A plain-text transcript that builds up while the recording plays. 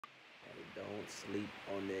Don't sleep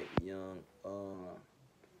on that young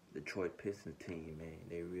Detroit Pistons team, man.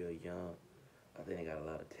 They real young. I think they got a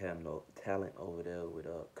lot of talent over there with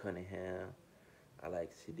Cunningham. I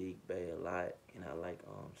like Sadiq Bey a lot, and I like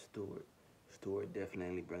Stewart. Stewart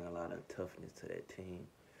definitely bring a lot of toughness to that team.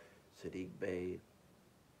 Sadiq Bey,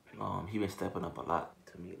 he been stepping up a lot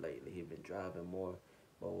to me lately. He been driving more,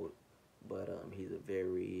 but he's a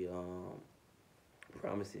very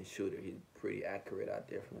promising shooter. He's pretty accurate out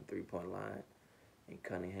there from the 3-point line. And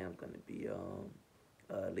Cunningham's gonna be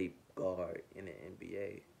a elite guard in the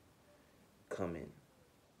NBA coming.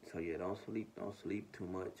 So yeah, don't sleep too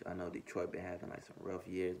much. I know Detroit been having like some rough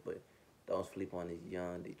years, but don't sleep on this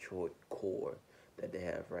young Detroit core that they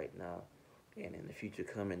have right now. And in the future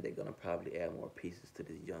coming, they're gonna probably add more pieces to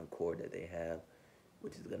this young core that they have,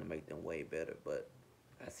 which is gonna make them way better. But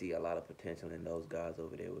I see a lot of potential in those guys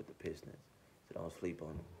over there with the Pistons. So don't sleep on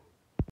them.